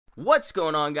What's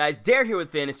going on, guys? Dare here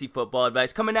with Fantasy Football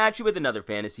Advice, coming at you with another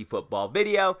fantasy football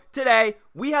video. Today,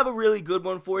 we have a really good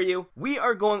one for you. We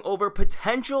are going over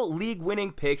potential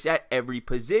league-winning picks at every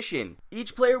position.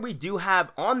 Each player we do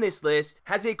have on this list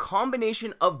has a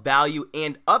combination of value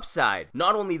and upside.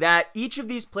 Not only that, each of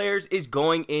these players is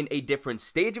going in a different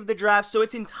stage of the draft, so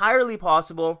it's entirely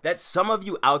possible that some of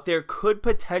you out there could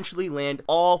potentially land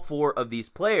all four of these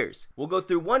players. We'll go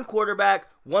through one quarterback,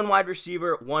 one wide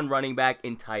receiver, one running back,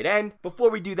 and tight end. Before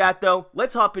we do that though,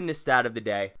 let's hop into stat of the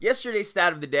day. Yesterday's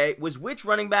stat of the day was which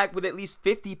running back with at least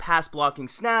 50 pass blocking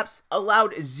snaps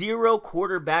allowed 0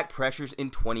 quarterback pressures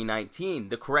in 2019.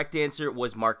 The correct answer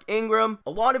was Mark Ingram.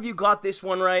 A lot of you got this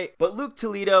one right, but Luke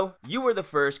Toledo, you were the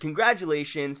first.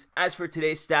 Congratulations. As for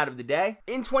today's stat of the day,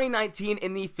 in 2019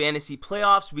 in the fantasy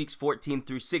playoffs, weeks 14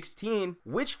 through 16,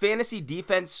 which fantasy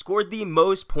defense scored the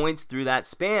most points through that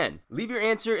span? Leave your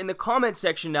answer in the comment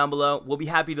section down below. We'll be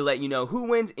happy to let you know who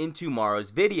wins in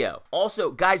tomorrow's video.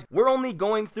 Also, guys, we're only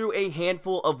going through a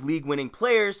handful of league-winning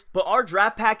players, but our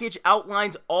draft package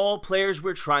outlines all players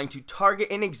we're trying to target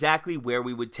and exactly where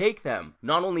we would take them.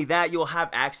 Not only that, you'll have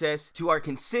access to our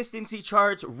consistency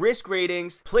charts, risk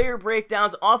ratings, player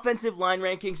breakdowns, offensive line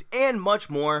rankings, and much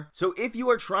more. So if you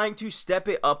are trying to step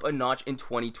it up a notch in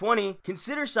 2020,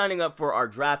 consider signing up for our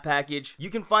draft package. You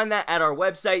can find that at our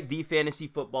website,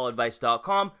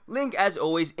 thefantasyfootballadvice.com. Link as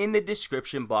always in the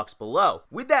description box below.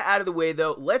 With that out of the way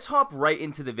though, let's hop right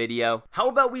into the video. How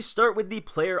about we start with the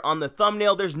player on the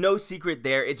thumbnail? There's no secret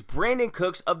there. It's Brandin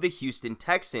Cooks of the Houston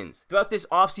Texans. Throughout this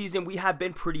offseason, we have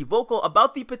been pretty vocal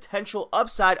about the potential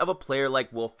upside of a player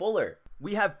like Will Fuller.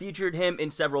 We have featured him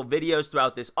in several videos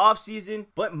throughout this offseason,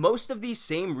 but most of these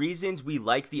same reasons we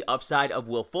like the upside of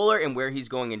Will Fuller and where he's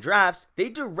going in drafts, they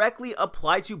directly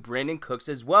apply to Brandin Cooks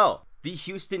as well. The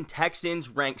Houston Texans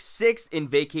ranked 6th in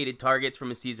vacated targets from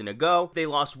a season ago. They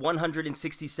lost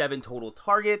 167 total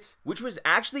targets, which was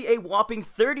actually a whopping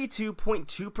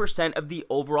 32.2% of the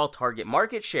overall target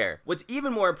market share. What's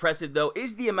even more impressive though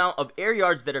is the amount of air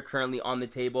yards that are currently on the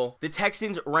table. The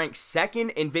Texans ranked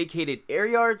 2nd in vacated air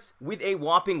yards with a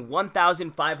whopping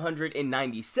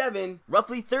 1,597,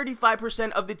 roughly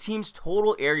 35% of the team's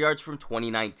total air yards from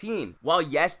 2019. While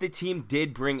yes, the team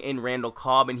did bring in Randall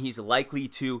Cobb and he's likely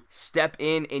to step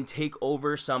in and take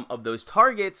over some of those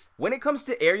targets, when it comes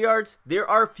to air yards, there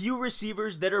are few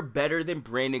receivers that are better than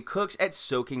Brandin Cooks at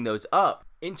soaking those up.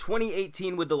 In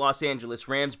 2018 with the Los Angeles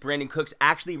Rams, Brandin Cooks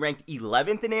actually ranked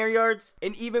 11th in air yards,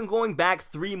 and even going back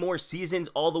 3 more seasons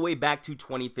all the way back to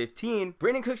 2015,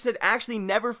 Brandin Cooks had actually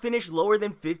never finished lower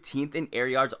than 15th in air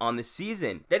yards on the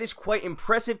season. That is quite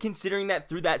impressive considering that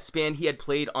through that span he had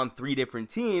played on 3 different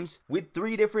teams with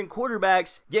 3 different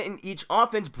quarterbacks, yet in each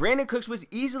offense Brandin Cooks was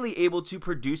easily able to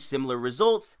produce similar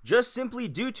results just simply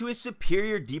due to his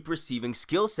superior deep receiving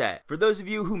skill set. For those of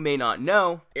you who may not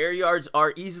know, air yards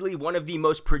are easily one of the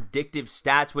most predictive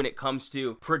stats when it comes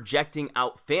to projecting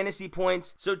out fantasy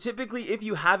points. So typically if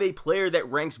you have a player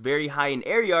that ranks very high in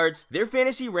air yards, their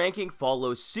fantasy ranking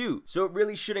follows suit. So it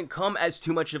really shouldn't come as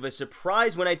too much of a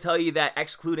surprise when I tell you that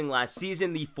excluding last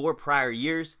season, the 4 prior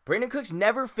years, Brandin Cooks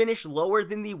never finished lower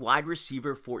than the wide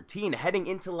receiver 14. Heading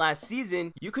into last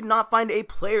season, you could not find a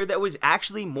player that was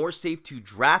actually more safe to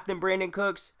draft than Brandin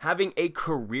Cooks, having a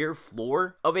career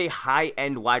floor of a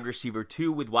high-end wide receiver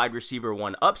 2 with wide receiver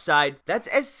 1 upside. That's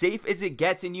as safe as it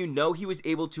gets, and you know he was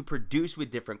able to produce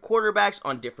with different quarterbacks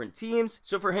on different teams.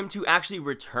 So for him to actually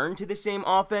return to the same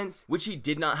offense, which he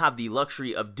did not have the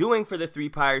luxury of doing for the 3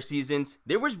 prior seasons,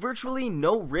 there was virtually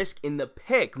no risk in the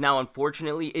pick. Now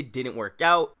unfortunately it didn't work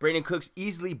out. Brandin Cooks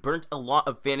easily burnt a lot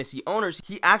of fantasy owners.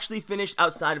 He actually finished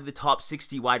outside of the top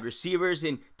 60 wide receivers,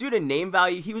 and due to name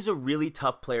value he was a really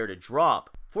tough player to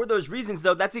drop. For those reasons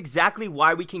though, that's exactly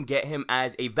why we can get him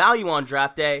as a value on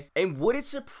draft day. And would it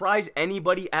surprise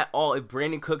anybody at all if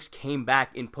Brandin Cooks came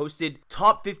back and posted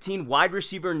top 15 wide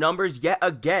receiver numbers yet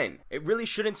again? It really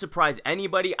shouldn't surprise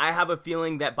anybody. I have a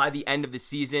feeling that by the end of the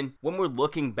season, when we're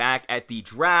looking back at the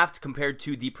draft compared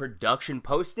to the production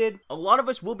posted, a lot of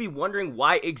us will be wondering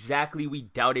why exactly we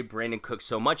doubted Brandin Cooks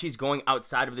so much. He's going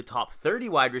outside of the top 30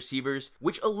 wide receivers,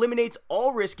 which eliminates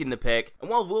all risk in the pick. And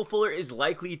while Will Fuller is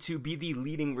likely to be the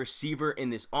leading receiver in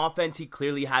this offense, he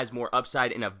clearly has more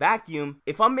upside in a vacuum.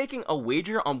 If I'm making a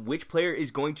wager on which player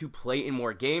is going to play in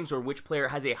more games or which player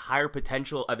has a higher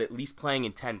potential of at least playing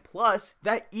in 10 plus,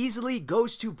 that easily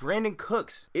goes to Brandin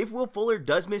Cooks. If Will Fuller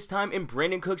does miss time and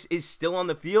Brandin Cooks is still on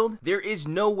the field, there is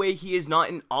no way he is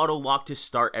not an auto lock to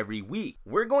start every week.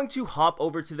 We're going to hop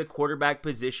over to the quarterback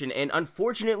position, and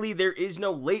unfortunately there is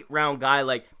no late round guy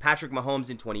like Patrick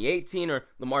Mahomes in 2018 or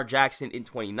Lamar Jackson in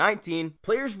 2019,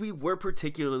 players we were particularly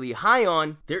particularly high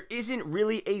on, there isn't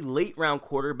really a late round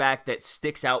quarterback that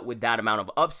sticks out with that amount of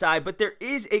upside, but there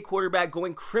is a quarterback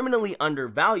going criminally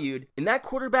undervalued, and that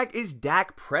quarterback is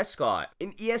Dak Prescott.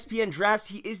 In ESPN drafts,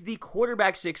 he is the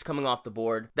quarterback 6 coming off the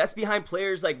board. That's behind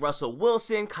players like Russell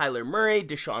Wilson, Kyler Murray,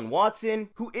 Deshaun Watson,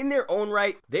 who in their own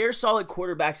right, they're solid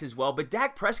quarterbacks as well, but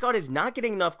Dak Prescott is not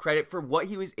getting enough credit for what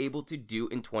he was able to do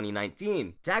in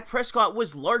 2019. Dak Prescott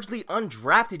was largely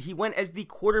undrafted. He went as the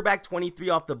quarterback 23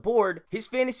 off the board. His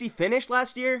fantasy finish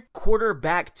last year,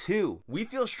 quarterback 2. We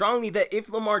feel strongly that if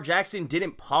Lamar Jackson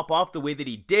didn't pop off the way that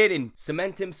he did and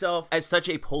cement himself as such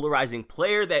a polarizing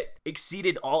player that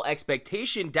exceeded all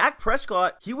expectation, Dak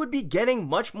Prescott, he would be getting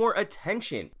much more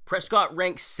attention. Prescott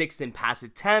ranks 6th in pass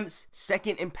attempts,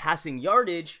 2nd in passing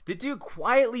yardage. The dude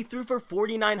quietly threw for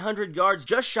 4,900 yards,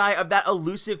 just shy of that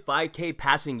elusive 5K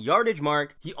passing yardage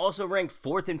mark. He also ranked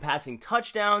 4th in passing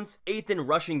touchdowns, 8th in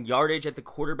rushing yardage at the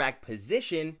quarterback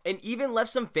position, and even left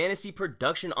some fantasy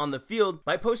production on the field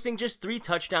by posting just 3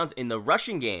 touchdowns in the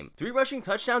rushing game. 3 rushing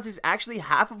touchdowns is actually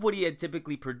half of what he had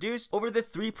typically produced over the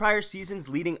 3 prior seasons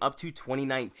leading up to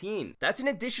 2019. That's an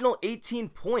additional 18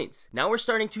 points. Now we're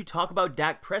starting to talk about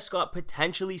Dak Prescott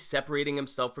potentially separating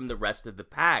himself from the rest of the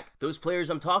pack. Those players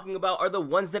I'm talking about are the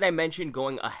ones that I mentioned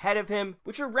going ahead of him,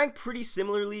 which are ranked pretty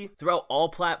similarly throughout all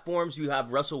platforms. You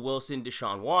have Russell Wilson,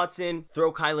 Deshaun Watson,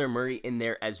 throw Kyler Murray in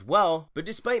there as well. But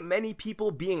despite many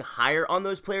people being higher on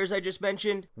those players I just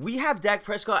mentioned, we have Dak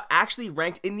Prescott actually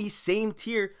ranked in the same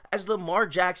tier as Lamar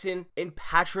Jackson and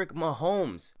Patrick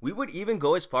Mahomes. We would even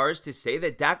go as far as to say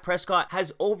that Dak Prescott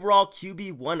has overall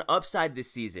QB1 upside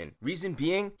this season. Reason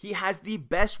being, he has the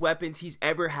best weapons he's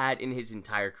ever had in his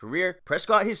entire career.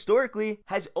 Prescott historically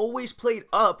has always played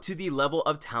up to the level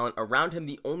of talent around him.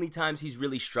 The only times he's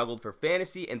really struggled for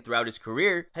fantasy and throughout his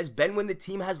career has been when the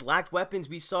team has lacked weapons.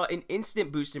 We saw an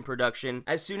instant boost in production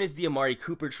as soon as the Amari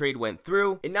Cooper trade went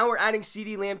through, and now we're adding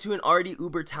CeeDee Lamb to an already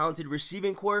uber talented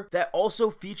receiving core that also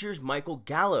features Michael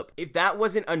Gallup. If that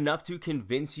wasn't enough to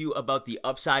convince you about the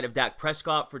upside of Dak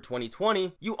Prescott for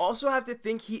 2020, you also have to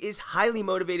think he is highly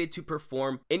motivated to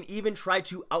perform and even try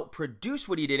to outproduce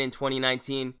what he did in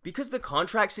 2019, because the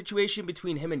contract situation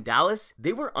between him and Dallas,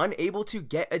 they were unable to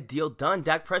get a deal done.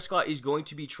 Dak Prescott is going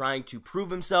to be trying to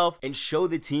prove himself and show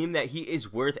the team that he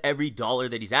is worth every dollar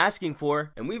that he's asking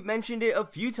for, and we've mentioned it a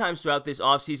few times throughout this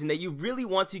offseason that you really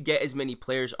want to get as many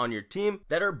players on your team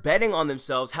that are betting on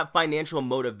themselves, have financial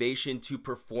motivation to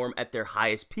perform at their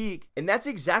highest peak, and that's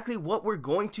exactly what we're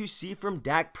going to see from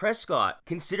Dak Prescott,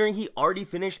 considering he already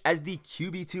finished as the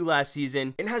QB2 last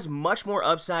season and has much more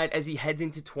upside as he heads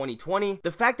into 2020.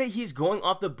 The fact that he's going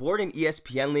off the board in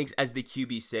ESPN leagues as the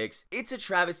QB6, it's a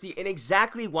travesty and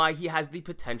exactly why he has the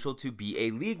potential to be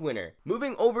a league winner.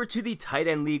 Moving over to the tight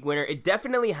end league winner, it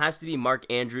definitely has to be Mark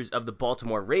Andrews of the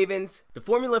Baltimore Ravens. The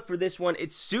formula for this one,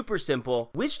 it's super simple.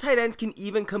 Which tight ends can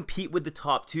even compete with the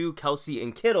top 2, Kelsey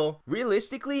and Kittle?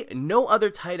 Realistically, no other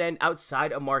tight end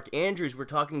outside of Mark Andrews. We're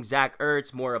talking Zach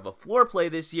Ertz, more of a floor play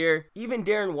this year. Even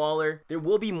Darren Waller, there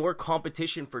will be more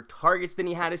competition for targets than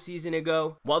he had a season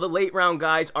ago. While the late round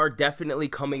guys are definitely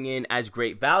coming in as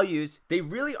great values, they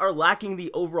really are lacking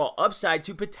the overall upside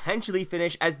to potentially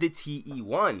finish as the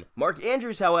TE1. Mark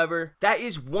Andrews, however, that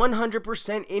is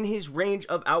 100% in his range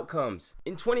of outcomes.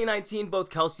 In 2019, both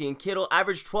Kelsey and Kittle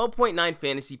averaged 12.9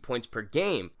 fantasy points per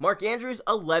game. Mark Andrews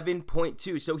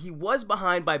 11.2, so he was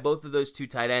behind by both of those two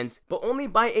tight ends, but only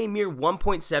by a mere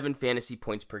 1.7 fantasy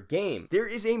points per game. There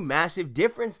is a massive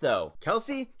difference though.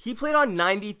 Kelsey, he played on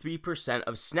 93%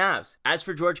 of snaps. As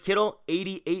for George Kittle,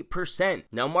 88%.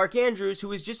 Now Mark Andrews,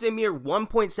 who is just a mere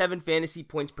 1.7 fantasy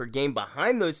points per game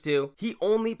behind those two, he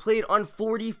only played on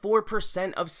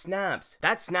 44% of snaps.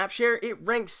 That snap share, it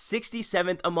ranks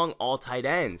 67th among all tight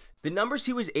ends. The numbers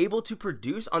he was able to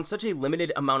produce on such a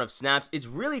limited amount of snaps, it's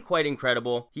really quite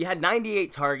incredible. He had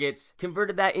 98 targets,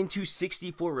 converted that into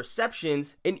 64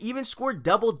 receptions, and even scored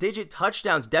double-digit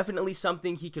touchdowns. Definitely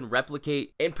something he can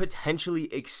replicate and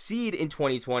potentially exceed in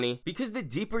 2020, because the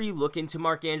deeper you look into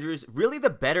Mark Andrews, really the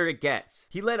better it gets.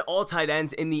 He led all tight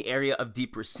ends in the area of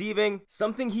deep receiving,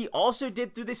 something he also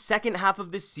did through the second half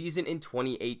of the season in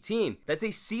 2018. That's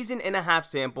a season and a half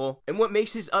sample, and what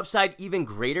makes his upside even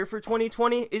greater for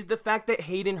 2020 is the fact that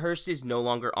Hayden Hurst is no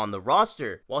longer on the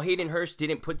roster. While Hayden Hurst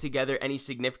didn't put together any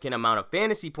significant amount about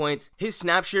fantasy points, his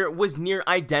snap share was near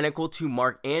identical to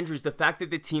Mark Andrews. The fact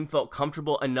that the team felt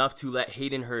comfortable enough to let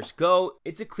Hayden Hurst go,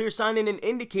 it's a clear sign and an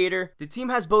indicator the team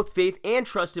has both faith and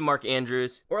trust in Mark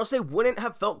Andrews, or else they wouldn't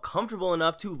have felt comfortable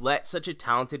enough to let such a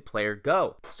talented player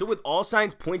go. So with all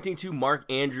signs pointing to Mark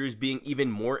Andrews being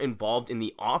even more involved in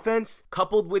the offense,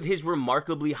 coupled with his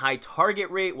remarkably high target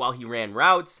rate while he ran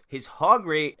routes, his hog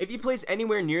rate, if he plays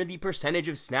anywhere near the percentage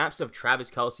of snaps of Travis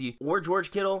Kelce or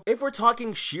George Kittle, if we're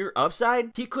talking sheer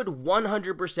upside, he could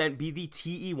 100% be the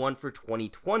TE1 for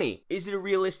 2020. Is it a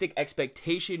realistic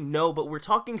expectation? No, but we're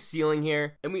talking ceiling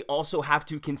here, and we also have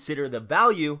to consider the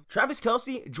value. Travis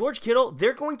Kelce, George Kittle,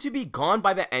 they're going to be gone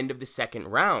by the end of the second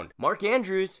round. Mark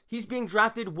Andrews, he's being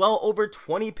drafted well over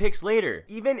 20 picks later.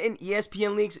 Even in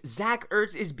ESPN leagues, Zach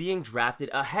Ertz is being drafted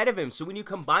ahead of him. So when you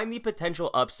combine the potential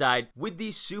upside with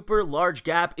the super large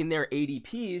gap in their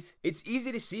ADPs, it's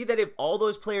easy to see that if all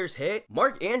those players hit,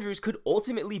 Mark Andrews could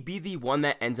ultimately be the one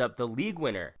that ends up the league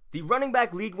winner. The running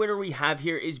back league winner we have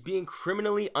here is being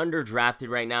criminally underdrafted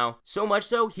right now. So much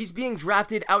so, he's being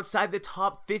drafted outside the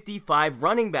top 55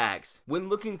 running backs. When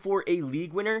looking for a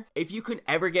league winner, if you could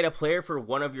ever get a player for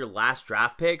one of your last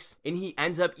draft picks, and he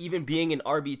ends up even being an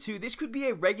RB2, this could be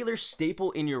a regular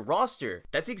staple in your roster.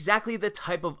 That's exactly the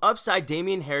type of upside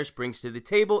Damien Harris brings to the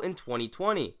table in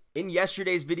 2020. In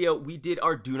yesterday's video, we did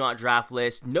our do not draft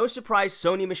list. No surprise,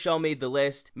 Sony Michel made the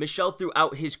list. Michel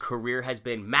throughout his career has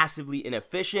been massively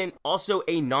inefficient, also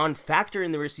a non-factor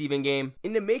in the receiving game.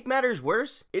 And to make matters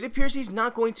worse, it appears he's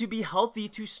not going to be healthy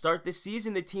to start the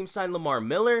season. The team signed Lamar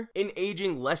Miller, an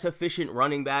aging, less efficient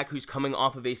running back who's coming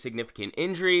off of a significant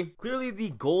injury. Clearly,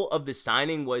 the goal of the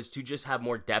signing was to just have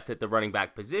more depth at the running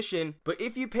back position, but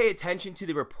if you pay attention to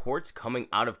the reports coming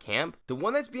out of camp, the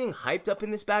one that's being hyped up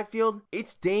in this backfield,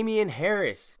 it's Damien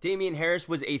Harris. Damien Harris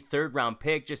was a third-round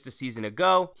pick just a season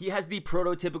ago. He has the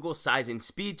prototypical size and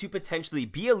speed to potentially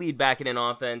be a lead back in an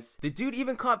offense. The dude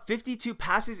even caught 52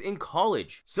 passes in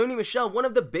college. Sony Michel, one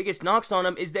of the biggest knocks on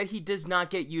him is that he does not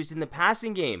get used in the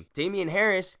passing game. Damien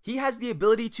Harris, he has the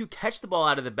ability to catch the ball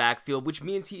out of the backfield, which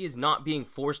means he is not being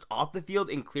forced off the field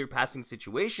in clear passing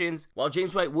situations. While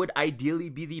James White would ideally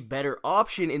be the better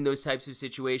option in those types of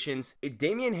situations, if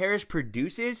Damien Harris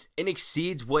produces and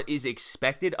exceeds what is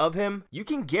expected of him, you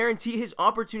can guarantee his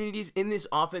opportunities in this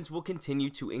offense will continue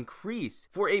to increase.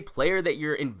 For a player that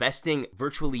you're investing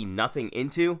virtually nothing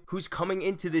into, who's coming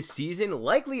into this season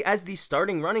likely as the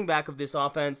starting running back of this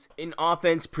offense, an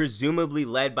offense presumably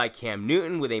led by Cam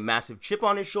Newton with a massive chip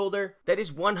on his shoulder, that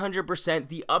is 100%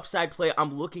 the upside play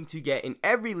I'm looking to get in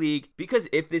every league, because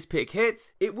if this pick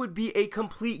hits, it would be a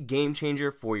complete game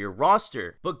changer for your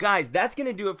roster. But guys, that's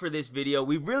gonna do it for this video.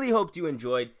 We really hoped you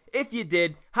enjoyed. If you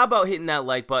did, how about hitting that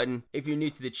like button? If you're new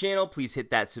to the channel, please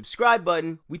hit that subscribe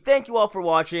button. We thank you all for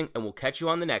watching, and we'll catch you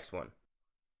on the next one.